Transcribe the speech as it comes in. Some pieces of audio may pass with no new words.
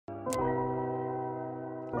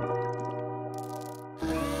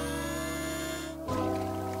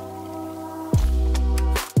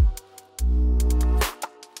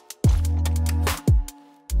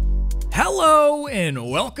Hello and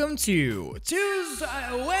welcome to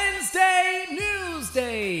Wednesday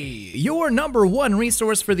NEWSDAY, your #1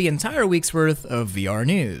 resource for the entire week's worth of VR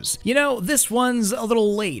news. You know, this one's a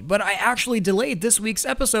little late, but I actually delayed this week's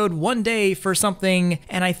episode one day for something,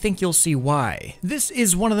 and I think you'll see why. This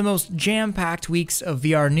is one of the most jam-packed weeks of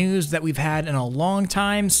VR news that we've had in a long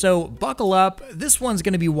time, so buckle up, this one's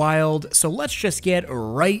gonna be wild, so let's just get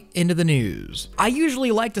right into the news. I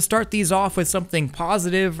usually like to start these off with something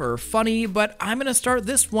positive or funny, but I'm gonna start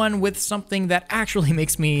this one with something that actually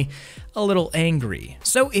makes me a little angry.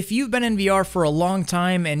 So if you've been in VR for a long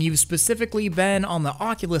time and you've specifically been on the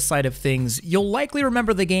Oculus side of things, you'll likely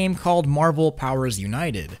remember the game called Marvel Powers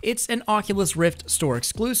United. It's an Oculus Rift store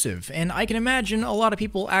exclusive, and I can imagine a lot of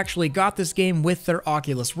people actually got this game with their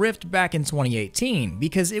Oculus Rift back in 2018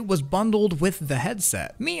 because it was bundled with the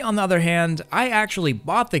headset. Me, on the other hand, I actually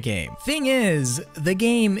bought the game. Thing is, the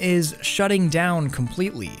game is shutting down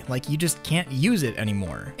completely, like you just can't use it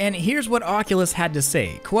anymore. And here's what Oculus had to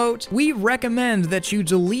say, quote, "We recommend that you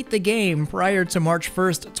delete the game prior to March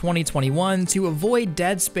 1st, 2021 to avoid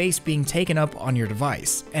dead space being taken up on your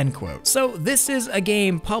device," end quote. So this is a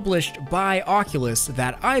game published by Oculus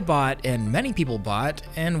that I bought and many people bought,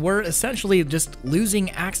 and we're essentially just losing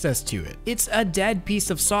access to it. It's a dead piece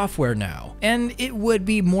of software now, and it would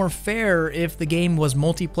be more fair if the game was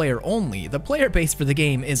multiplayer only. The player base for the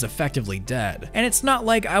game is effectively dead, and it's not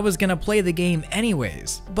like I was gonna play the game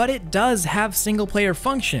anyways, but it does have single player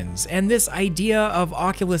functions, and this idea of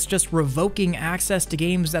Oculus just revoking access to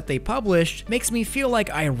games that they published makes me feel like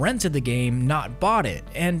I rented the game, not bought it,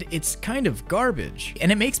 and it's kind of garbage.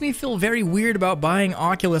 And it makes me feel very weird about buying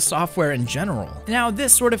Oculus software in general. Now,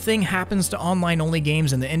 this sort of thing happens to online-only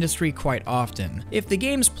games in the industry quite often. If the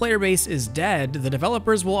game's player base is dead, the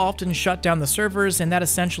developers will often shut down the servers, and that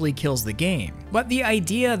essentially kills the game. But the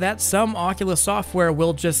idea that some Oculus software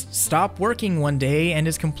will just stop working one day and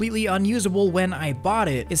is completely unusable when I bought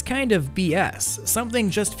it is kind of BS. Something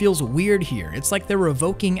just feels weird here. It's like they're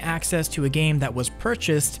revoking access to a game that was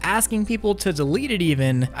purchased, asking people to delete it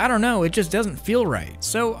even. I don't know, it just doesn't feel right.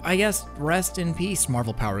 So I guess rest in peace,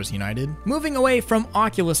 Marvel Powers United. Moving away from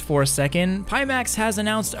Oculus for a second, Pimax has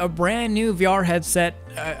announced a brand new VR headset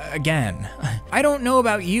again. I don't know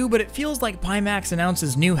about you, but it feels like Pimax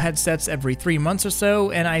announces new headsets every 3 months or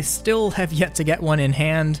so, and I still have yet to get one in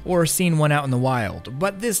hand or seen one out in the wild.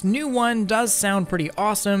 But this new one does sound pretty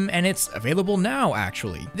awesome, and it's available now,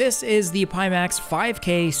 actually. This is the Pimax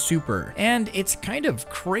 5K Super, and it's kind of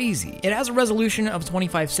crazy. It has a resolution of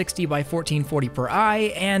 2560 by 1440 per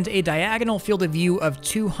eye and a diagonal field of view of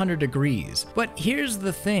 200 degrees. But here's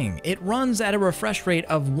the thing, it runs at a refresh rate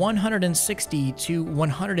of 160 to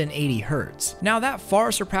 180 Hertz. Now that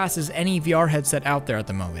far surpasses any VR headset out there at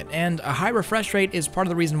the moment, and a high refresh rate is part of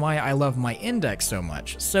the reason why I love my Index so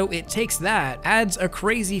much. So it takes that, adds a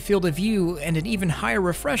crazy field of view and an even higher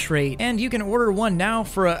refresh rate, and you can order one now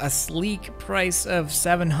for a sleek price of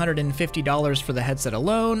 $750 for the headset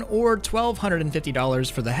alone, or $1,250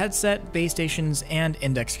 for the headset, base stations, and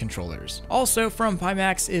Index controllers. Also from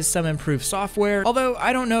Pimax is some improved software, although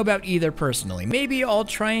I don't know about either personally. Maybe I'll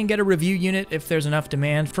try and get a review unit if there's enough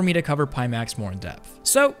demand for me to cover Pimax more in depth.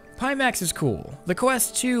 So, Pimax is cool. The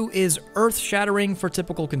Quest 2 is earth-shattering for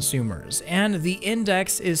typical consumers, and the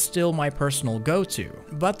Index is still my personal go-to.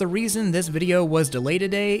 But the reason this video was delayed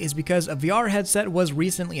today is because a VR headset was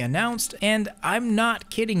recently announced, and I'm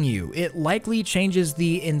not kidding you, it likely changes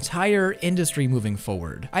the entire industry moving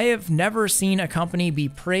forward. I have never seen a company be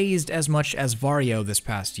praised as much as Varjo this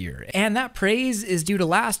past year, and that praise is due to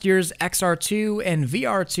last year's XR2 and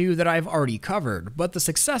VR2 that I've already covered, but the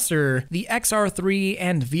successor, the XR3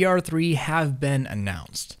 and VR3 have been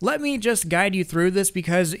announced. Let me just guide you through this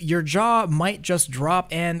because your jaw might just drop,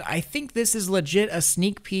 and I think this is legit a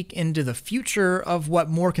sneak peek into the future of what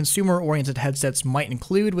more consumer-oriented headsets might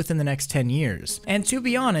include within the next 10 years. And to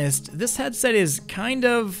be honest, this headset is kind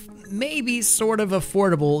of maybe sort of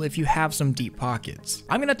affordable if you have some deep pockets.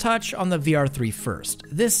 I'm gonna touch on the VR3 first.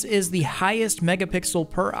 This is the highest megapixel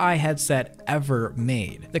per eye headset ever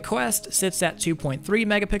made. The Quest sits at 2.3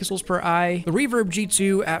 megapixels per eye, the Reverb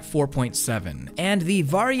G2 at 4.7, and the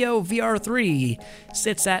Varjo VR3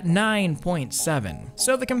 sits at 9.7.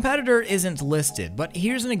 So the competitor isn't listed, but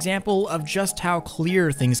here's an example of just how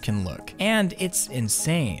clear things can look, and it's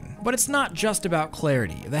insane. But it's not just about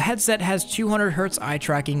clarity. The headset has 200Hz eye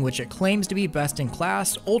tracking, which it claims to be best in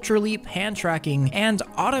class, ultra leap hand tracking, and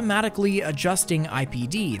automatically adjusting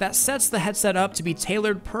IPD that sets the headset up to be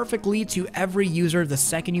tailored perfectly to every user the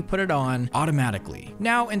second you put it on automatically.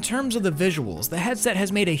 Now, in terms of the visuals, the headset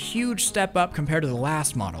has made a huge step up compared to the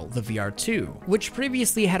last model, the VR2, which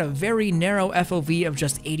previously had a very narrow FOV of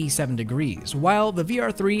just 87 degrees, while the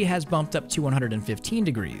VR3 has bumped up to 115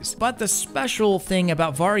 degrees. But the special thing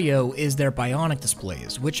about Varjo is their bionic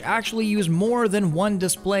displays, which actually use more than one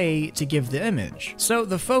display to give the image. So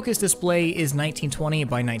the focus display is 1920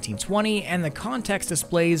 by 1920, and the context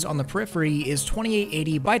displays on the periphery is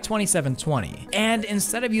 2880 by 2720. And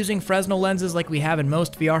instead of using Fresnel lenses like we have in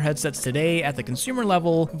most VR headsets today at the consumer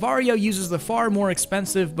level, Varjo uses the far more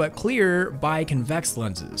expensive but clear biconvex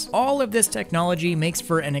lenses. All of this technology makes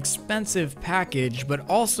for an expensive package, but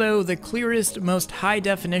also the clearest, most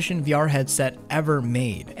high-definition VR headset ever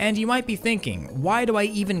made. And you might be thinking, why do I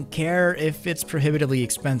even care if it's prohibitively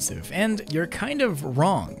expensive? And you're kind of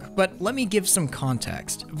wrong, but let me give some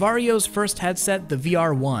context. Varjo's first headset, the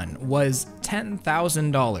VR1, was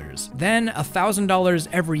 $10,000, then $1,000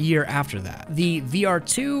 every year after that. The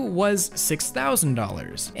VR2 was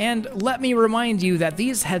 $6,000. And let me remind you that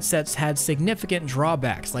these headsets had significant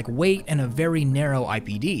drawbacks like weight and a very narrow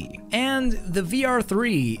IPD. And the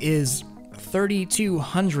VR3 is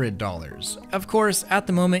 $3,200. Of course, at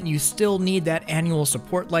the moment, you still need that annual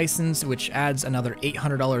support license, which adds another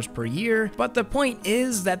 $800 per year, but the point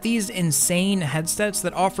is that these insane headsets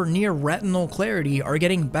that offer near retinal clarity are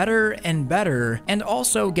getting better and better, and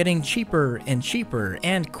also getting cheaper and cheaper,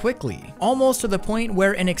 and quickly. Almost to the point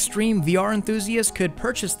where an extreme VR enthusiast could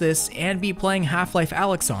purchase this and be playing Half-Life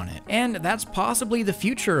Alyx on it. And that's possibly the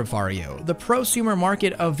future of Varjo. The prosumer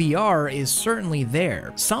market of VR is certainly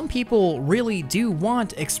there. Some people really do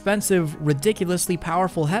want expensive, ridiculously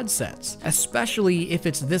powerful headsets, especially if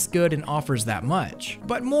it's this good and offers that much.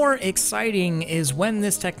 But more exciting is when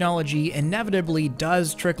this technology inevitably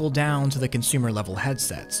does trickle down to the consumer level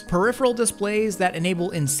headsets. Peripheral displays that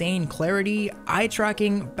enable insane clarity, eye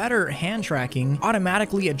tracking, better hand tracking,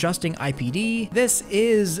 automatically adjusting IPD, this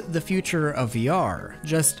is the future of VR,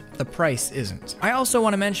 just the price isn't. I also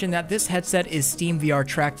want to mention that this headset is SteamVR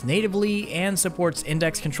tracked natively and supports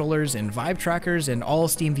index controllers and Vive trackers and all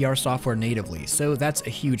SteamVR software natively, so that's a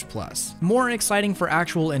huge plus. More exciting for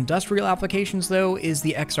actual industrial applications though is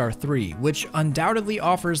the XR3, which undoubtedly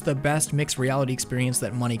offers the best mixed reality experience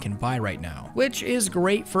that money can buy right now, which is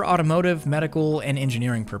great for automotive, medical, and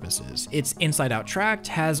engineering purposes. It's inside-out tracked,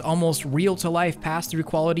 has almost real-to-life pass-through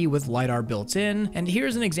quality with LiDAR built in, and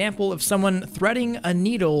here's an example of someone threading a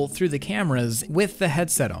needle through the cameras with the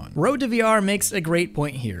headset on. Road to VR makes a great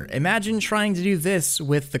point here. Imagine trying to do this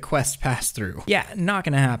with the Quest pass-through. Yeah, not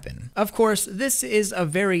gonna happen. Of course, this is a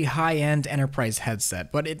very high-end enterprise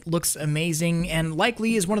headset, but it looks amazing and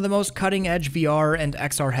likely is one of the most cutting-edge VR and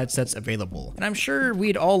XR headsets available. And I'm sure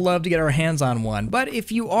we'd all love to get our hands on one, but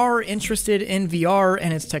if you are interested in VR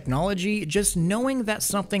and its technology, just knowing that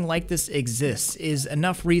something like this exists is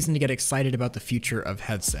enough reason to get excited about the future of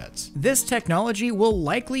headsets. This technology will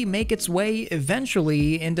likely make its way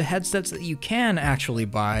eventually into headsets that you can actually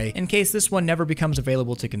buy, in case this one never becomes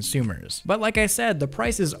available to consumers. But like I said, the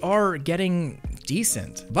prices are getting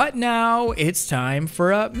decent. But now it's time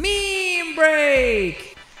for a meme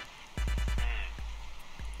break!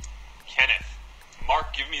 Kenneth,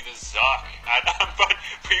 Mark, give me the Zuck. But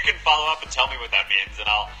you can follow up and tell me what that means, and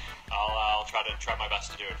I'll try my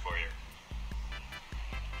best to do it for you.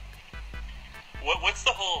 What's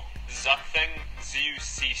the whole Zuck thing?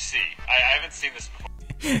 ZUCC. I haven't seen this before.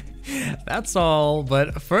 That's all,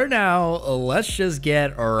 but for now, let's just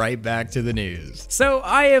get right back to the news. So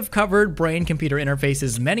I have covered brain-computer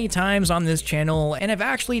interfaces many times on this channel, and have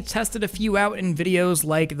actually tested a few out in videos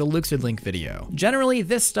like the Lucid Link video. Generally,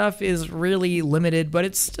 this stuff is really limited, but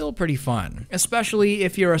it's still pretty fun, especially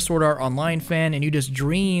if you're a Sword Art Online fan and you just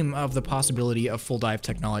dream of the possibility of full dive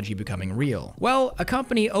technology becoming real. Well, a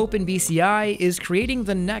company, OpenBCI, is creating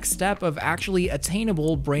the next step of actually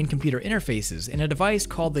attainable brain-computer interfaces in a device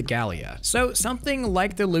called the Gallia. So something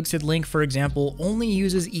like the Lucid Link, for example, only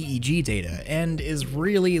uses EEG data and is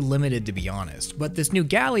really limited, to be honest. But this new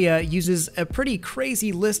Gallia uses a pretty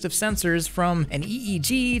crazy list of sensors, from an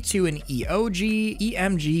EEG to an EOG,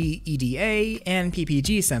 EMG, EDA, and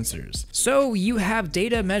PPG sensors. So you have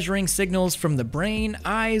data measuring signals from the brain,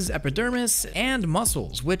 eyes, epidermis, and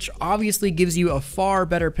muscles, which obviously gives you a far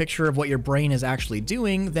better picture of what your brain is actually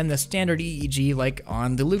doing than the standard EEG like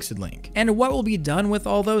on the Lucid Link. And what will be done with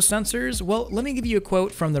all those those sensors? Well, let me give you a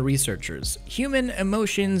quote from the researchers. Human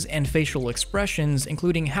emotions and facial expressions,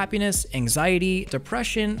 including happiness, anxiety,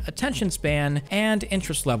 depression, attention span, and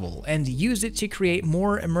interest level, and use it to create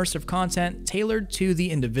more immersive content tailored to the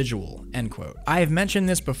individual, end quote. I've mentioned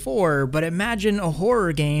this before, but imagine a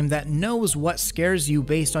horror game that knows what scares you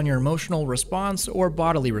based on your emotional response or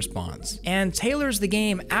bodily response, and tailors the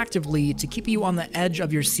game actively to keep you on the edge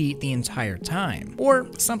of your seat the entire time. Or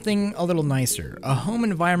something a little nicer, a home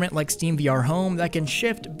environment like Steam VR Home that can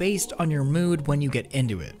shift based on your mood when you get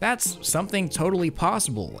into it. That's something totally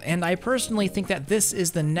possible, and I personally think that this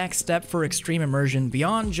is the next step for extreme immersion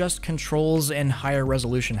beyond just controls and higher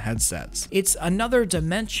resolution headsets. It's another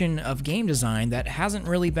dimension of game design that hasn't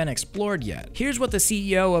really been explored yet. Here's what the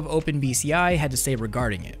CEO of OpenBCI had to say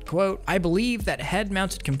regarding it. Quote, "I believe that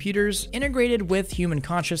head-mounted computers integrated with human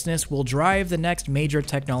consciousness will drive the next major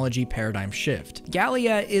technology paradigm shift.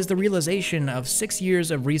 Gallia is the realization of 6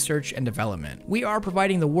 years of research and development. We are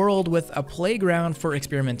providing the world with a playground for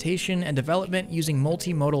experimentation and development using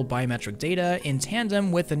multimodal biometric data in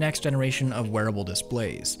tandem with the next generation of wearable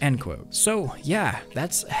displays." End quote. So yeah,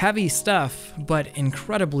 that's heavy stuff, but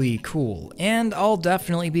incredibly cool, and I'll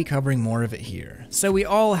definitely be covering more of it here. So we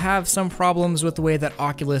all have some problems with the way that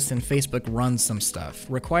Oculus and Facebook run some stuff,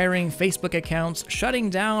 requiring Facebook accounts, shutting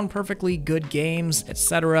down perfectly good games,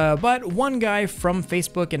 etc. But one guy from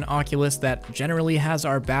Facebook and Oculus that generally has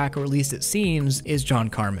our back, or at least it seems, is John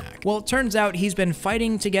Carmack. Well, it turns out he's been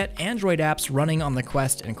fighting to get Android apps running on the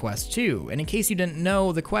Quest and Quest 2, and in case you didn't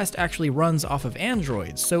know, the Quest actually runs off of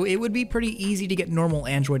Android, so it would be pretty easy to get normal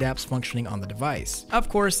Android apps functioning on the device. Of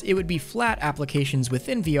course, it would be flat applications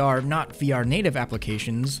within VR, not VR native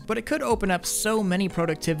applications, but it could open up so many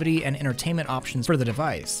productivity and entertainment options for the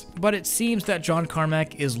device. But it seems that John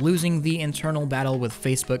Carmack is losing the internal battle with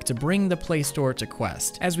Facebook to bring the Play Store to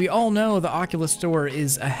Quest. As we all know, the Oculus Store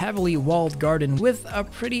is a heavily walled garden with a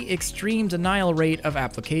pretty extreme denial rate of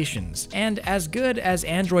applications. And as good as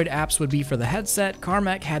Android apps would be for the headset,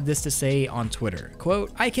 Carmack had this to say on Twitter,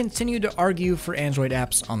 quote, "I continue to argue for Android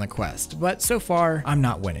apps on the Quest, but so far, I'm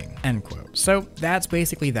not winning," end quote. So that's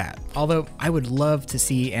basically that. Although I would love to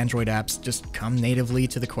see Android apps just come natively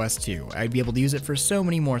to the Quest 2. I'd be able to use it for so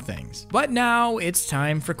many more things. But now it's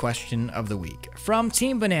time for question of the week. From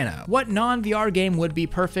Team Banana, what non-VR game would be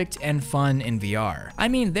perfect and fun in VR? I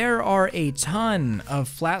mean, there are a ton of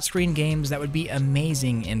flat screen games that would be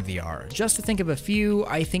amazing in VR. Just to think of a few,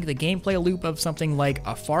 I think the gameplay loop of something like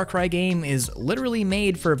a Far Cry game is literally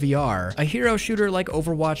made for VR. A hero shooter like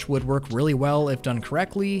Overwatch would work really well if done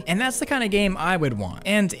correctly, and that's the kind of game I would want.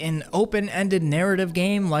 And an open-ended narrative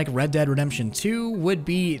game like Red Dead Redemption 2 would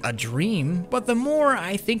be a dream, but the more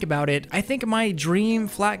I think about it, I think my dream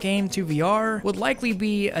flat game to VR would likely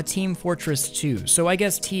be a Team Fortress 2, so I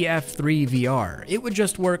guess TF3 VR. It would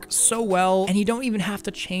just work so well, and you don't even have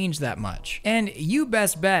to change that much. And you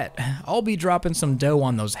best bet, I'll be dropping some dough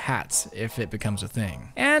on those hats if it becomes a thing.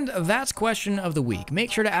 And that's question of the week.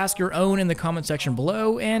 Make sure to ask your own in the comment section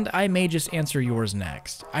below, and I may just answer yours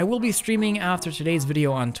next. I will be streaming after today's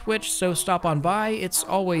video on Twitch, so stop on by, it's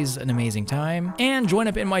always an amazing time. And join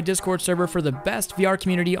up in my Discord server for the best VR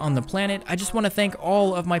community on the planet. I just want to thank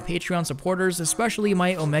all of my Patreon supporters, especially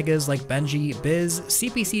my Omegas like Benji, Biz,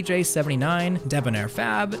 CPCJ79, Debonair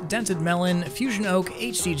Fab, Dented Melon, Fusion Oak,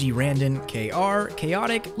 HCG Randon, KR,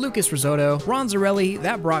 Chaotic, Lucas Risotto, Ron Zarelli,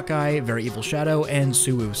 That Brock Guy, Very Evil Shadow, and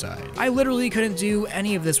Suicide. I literally couldn't do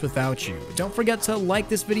any of this without you. Don't forget to like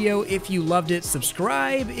this video if you loved it,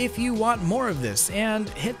 subscribe if you want more of this, and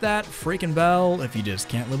hit that freaking bell if you just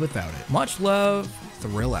can't live without it. Much love,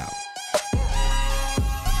 Thrill out.